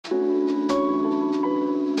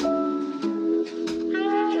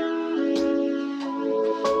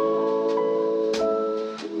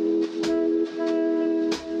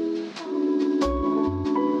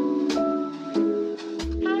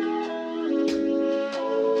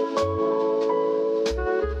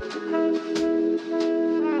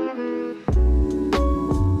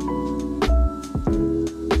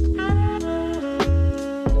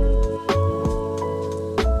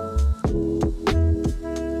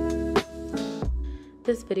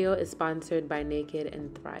This video is sponsored by Naked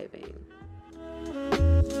and Thriving.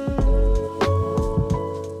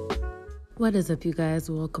 What is up, you guys?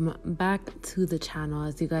 Welcome back to the channel.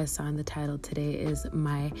 As you guys saw in the title, today is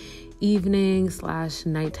my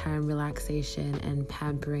evening/nighttime relaxation and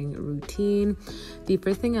pampering routine. The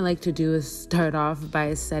first thing I like to do is start off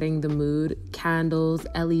by setting the mood. Candles,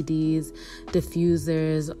 LEDs,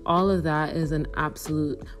 diffusers, all of that is an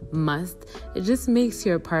absolute must. It just makes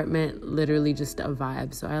your apartment literally just a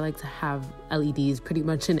vibe. So I like to have LEDs pretty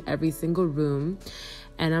much in every single room.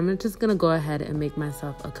 And I'm just gonna go ahead and make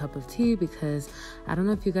myself a cup of tea because I don't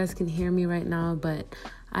know if you guys can hear me right now, but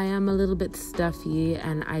I am a little bit stuffy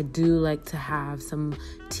and I do like to have some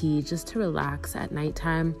tea just to relax at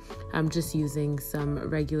nighttime. I'm just using some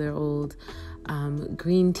regular old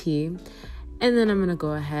green tea. And then I'm gonna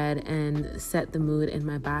go ahead and set the mood in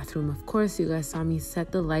my bathroom. Of course, you guys saw me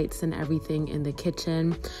set the lights and everything in the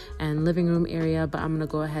kitchen and living room area, but I'm gonna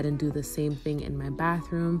go ahead and do the same thing in my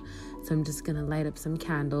bathroom. So I'm just gonna light up some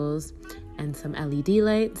candles and some LED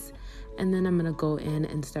lights, and then I'm gonna go in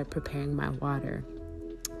and start preparing my water.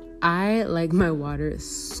 I like my water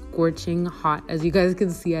scorching hot. As you guys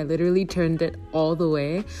can see, I literally turned it all the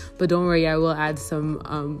way, but don't worry, I will add some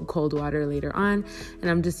cold water later on.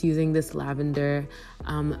 And I'm just using this lavender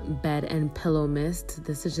bed and pillow mist.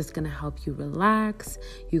 This is just gonna help you relax.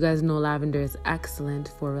 You guys know lavender is excellent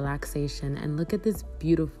for relaxation. And look at this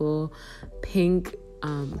beautiful pink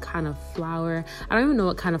kind of flower. I don't even know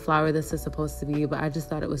what kind of flower this is supposed to be, but I just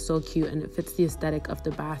thought it was so cute and it fits the aesthetic of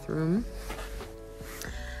the bathroom.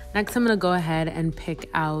 Next, I'm going to go ahead and pick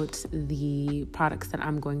out the products that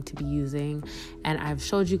I'm going to be using. And I've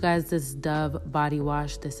showed you guys this Dove body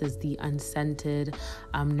wash. This is the unscented,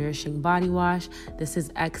 nourishing body wash. This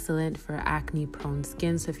is excellent for acne-prone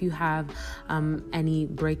skin. So if you have any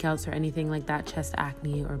breakouts or anything like that, chest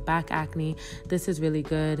acne or back acne, this is really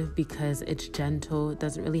good because it's gentle. It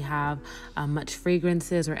doesn't really have much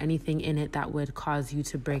fragrances or anything in it that would cause you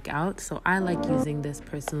to break out. So I like using this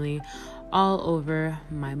personally all over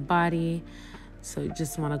my body. So you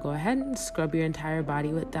just want to go ahead and scrub your entire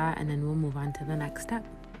body with that, and then we'll move on to the next step.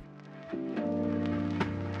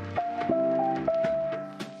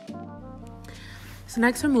 So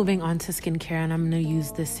next we're moving on to skincare, and I'm going to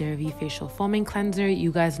use the CeraVe facial foaming cleanser. You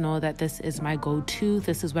guys know that this is my go-to.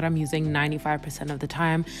 This is what I'm using 95% of the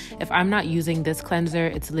time. If I'm not using this cleanser,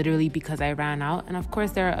 it's literally because I ran out. And of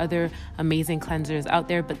course there are other amazing cleansers out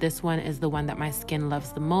there, but this one is the one that my skin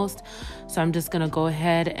loves the most. So I'm just going to go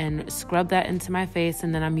ahead and scrub that into my face,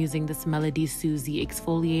 and then I'm using this Melody Susie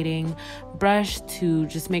exfoliating brush to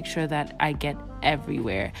just make sure that I get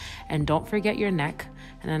everywhere. And don't forget your neck.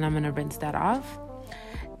 And then I'm going to rinse that off.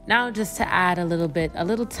 Now, just to add a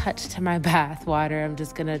little touch to my bath water, I'm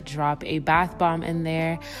just gonna drop a bath bomb in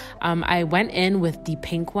there. I went in with the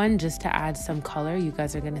pink one just to add some color. You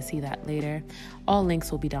guys are gonna see that later. All links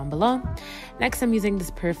will be down below. Next, I'm using this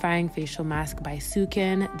purifying facial mask by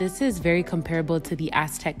SKIN. This is very comparable to the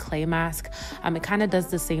Aztec clay mask. It kind of does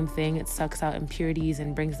the same thing. It sucks out impurities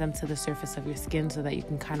and brings them to the surface of your skin so that you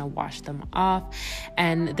can kind of wash them off.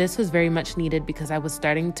 And this was very much needed because I was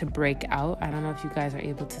starting to break out. I don't know if you guys are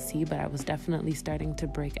able to see, but I was definitely starting to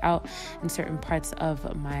break out in certain parts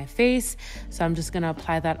of my face. So I'm just going to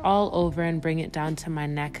apply that all over and bring it down to my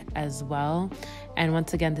neck as well. And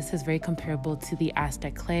once again, this is very comparable to the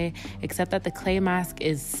Aztec clay, except that the clay mask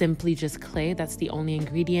is simply just clay. That's the only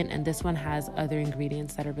ingredient, and this one has other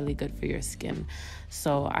ingredients that are really good for your skin.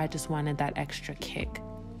 So I just wanted that extra kick.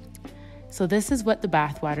 So this is what the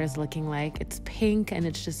bath water is looking like. It's pink and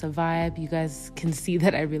it's just a vibe. You guys can see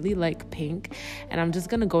that I really like pink. And I'm just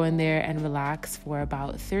gonna go in there and relax for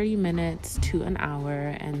about 30 minutes to an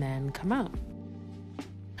hour and then come out.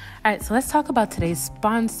 All right, so let's talk about today's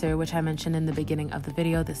sponsor, which I mentioned in the beginning of the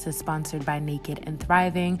video. This is sponsored by Naked and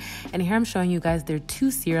Thriving. And here I'm showing you guys their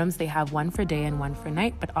two serums. They have one for day and one for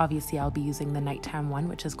night, but obviously I'll be using the nighttime one,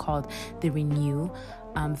 which is called the Renew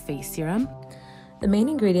Face Serum. The main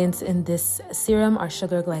ingredients in this serum are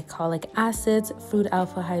sugar glycolic acids, fruit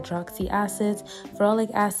alpha hydroxy acids,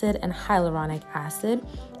 ferulic acid, and hyaluronic acid.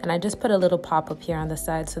 And I just put a little pop-up here on the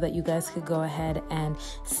side so that you guys could go ahead and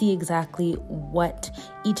see exactly what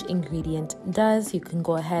each ingredient does. You can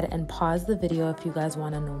go ahead and pause the video if you guys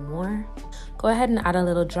want to know more. Go ahead and add a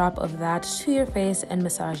little drop of that to your face and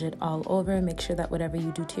massage it all over. Make sure that whatever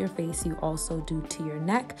you do to your face, you also do to your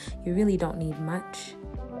neck. You really don't need much.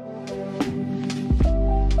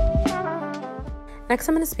 Next,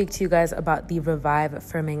 I'm going to speak to you guys about the Revive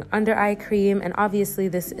Firming Under Eye Cream. And obviously,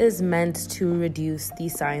 this is meant to reduce the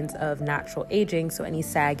signs of natural aging, so any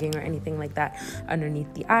sagging or anything like that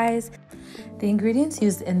underneath the eyes. The ingredients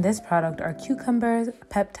used in this product are cucumbers,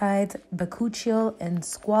 peptides, bakuchiol, and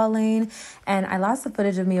squalane. And I lost the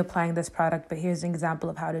footage of me applying this product, but here's an example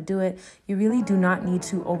of how to do it. You really do not need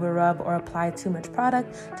to over rub or apply too much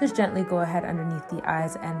product. Just gently go ahead underneath the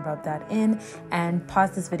eyes and rub that in. And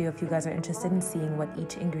pause this video if you guys are interested in seeing what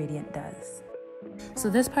each ingredient does. So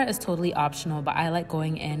this part is totally optional, but I like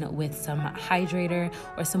going in with some hydrator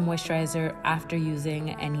or some moisturizer after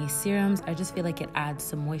using any serums. I just feel like it adds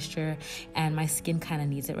some moisture and my skin kind of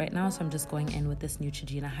needs it right now. So I'm just going in with this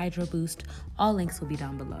Neutrogena Hydro Boost. All links will be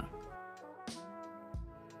down below.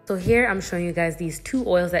 So here I'm showing you guys these two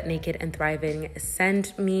oils that Naked and Thriving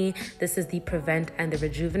sent me. This is the Prevent and the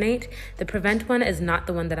Rejuvenate. The Prevent one is not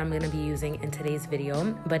the one that I'm going to be using in today's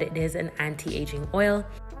video, but it is an anti-aging oil.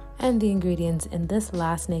 And the ingredients in this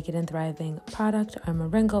last Naked and Thriving product are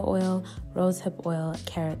moringa oil, rosehip oil,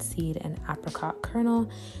 carrot seed, and apricot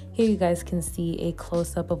kernel. Here you guys can see a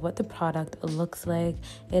close-up of what the product looks like.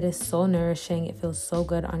 It is so nourishing, it feels so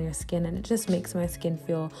good on your skin, and it just makes my skin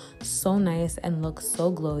feel so nice and look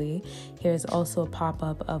so glowy. Here's also a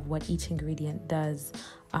pop-up of what each ingredient does.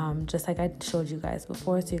 Just like I showed you guys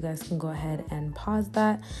before, so you guys can go ahead and pause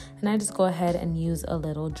that. And I just go ahead and use a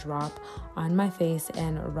little drop on my face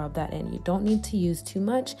and rub that in. You don't need to use too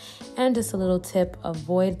much. And just a little tip,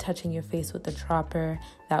 avoid touching your face with the dropper.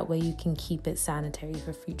 That way you can keep it sanitary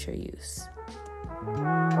for future use.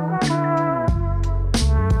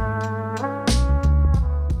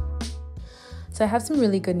 So I have some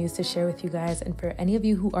really good news to share with you guys, and for any of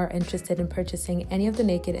you who are interested in purchasing any of the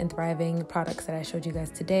Naked and Thriving products that I showed you guys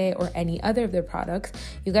today or any other of their products,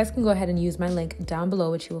 you guys can go ahead and use my link down below,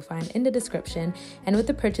 which you will find in the description. And with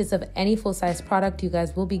the purchase of any full-size product, you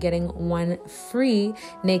guys will be getting one free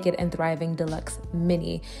Naked and Thriving Deluxe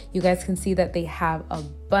Mini. You guys can see that they have a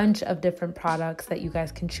bunch of different products that you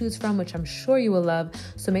guys can choose from, which I'm sure you will love.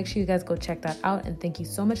 So make sure you guys go check that out. And thank you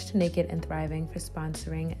so much to Naked and Thriving for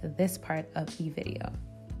sponsoring this part of the video.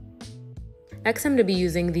 Next, I'm going to be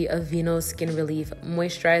using the Aveeno Skin Relief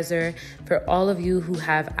Moisturizer. For all of you who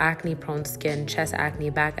have acne-prone skin, chest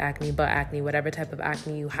acne, back acne, butt acne, whatever type of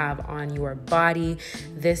acne you have on your body,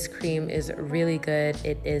 this cream is really good.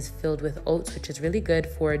 It is filled with oats, which is really good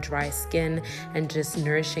for dry skin and just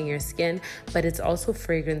nourishing your skin. But it's also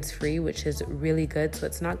fragrance-free, which is really good. So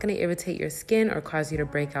it's not going to irritate your skin or cause you to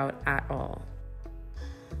break out at all.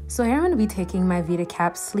 So here I'm going to be taking my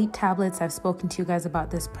VitaCap sleep tablets. I've spoken to you guys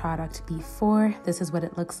about this product before. This is what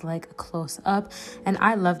it looks like close up. And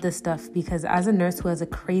I love this stuff because as a nurse who has a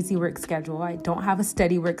crazy work schedule, I don't have a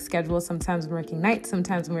steady work schedule. Sometimes I'm working nights,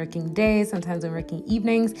 sometimes I'm working days, sometimes I'm working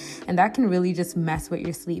evenings, and that can really just mess with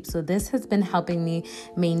your sleep. So this has been helping me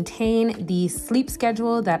maintain the sleep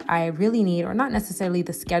schedule that I really need, or not necessarily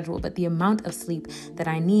the schedule, but the amount of sleep that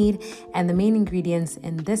I need. And the main ingredients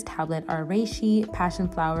in this tablet are reishi, passion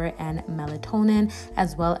flower, and melatonin,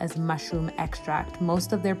 as well as mushroom extract.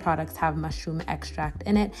 Most of their products have mushroom extract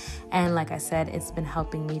in it, and like I said, it's been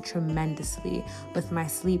helping me tremendously with my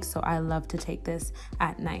sleep, so I love to take this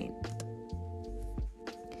at night.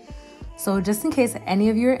 So just in case any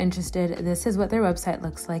of you are interested, this is what their website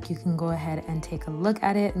looks like. You can go ahead and take a look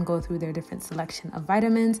at it and go through their different selection of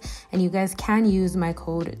vitamins. And you guys can use my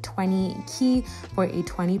code 20KEY for a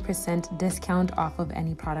 20% discount off of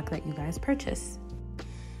any product that you guys purchase.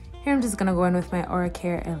 Here I'm just going to go in with my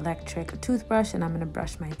OraCare electric toothbrush, and I'm going to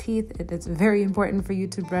brush my teeth. It is very important for you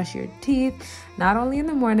to brush your teeth, not only in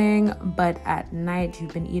the morning, but at night.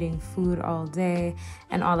 You've been eating food all day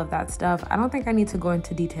and all of that stuff. I don't think I need to go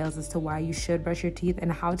into details as to why you should brush your teeth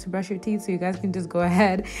and how to brush your teeth, so you guys can just go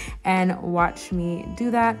ahead and watch me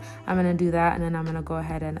do that. I'm going to do that, and then I'm going to go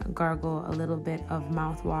ahead and gargle a little bit of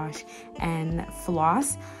mouthwash and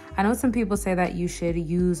floss. I know some people say that you should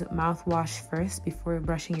use mouthwash first before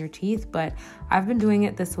brushing your teeth, but I've been doing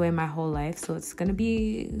it this way my whole life, so it's going to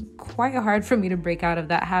be quite hard for me to break out of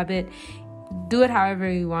that habit. Do it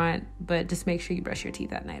however you want, but just make sure you brush your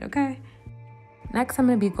teeth at night, okay? Next, I'm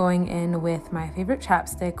going to be going in with my favorite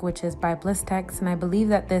chapstick, which is by Blistex, and I believe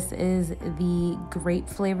that this is the grape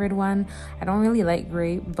flavored one. I don't really like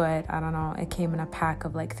grape, but I don't know, it came in a pack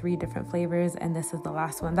of like 3 different flavors, and this is the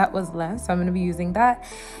last one that was left, so I'm going to be using that.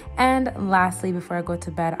 And lastly, before I go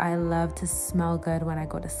to bed, I love to smell good when I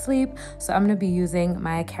go to sleep, so I'm going to be using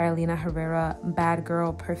my Carolina Herrera Bad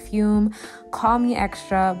Girl perfume. Call me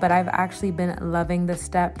extra, but I've actually been loving this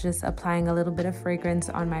step, just applying a little bit of fragrance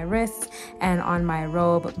on my wrists and on on my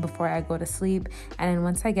robe before I go to sleep. And then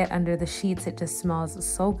once I get under the sheets, it just smells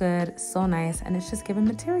so good, so nice, and it's just giving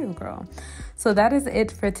material girl. So that is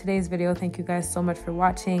it for today's video. Thank you guys so much for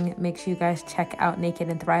watching. Make sure you guys check out Naked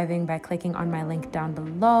and Thriving by clicking on my link down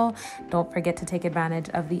below. Don't forget to take advantage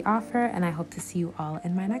of the offer, and I hope to see you all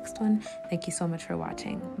in my next one. Thank you so much for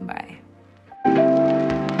watching. Bye.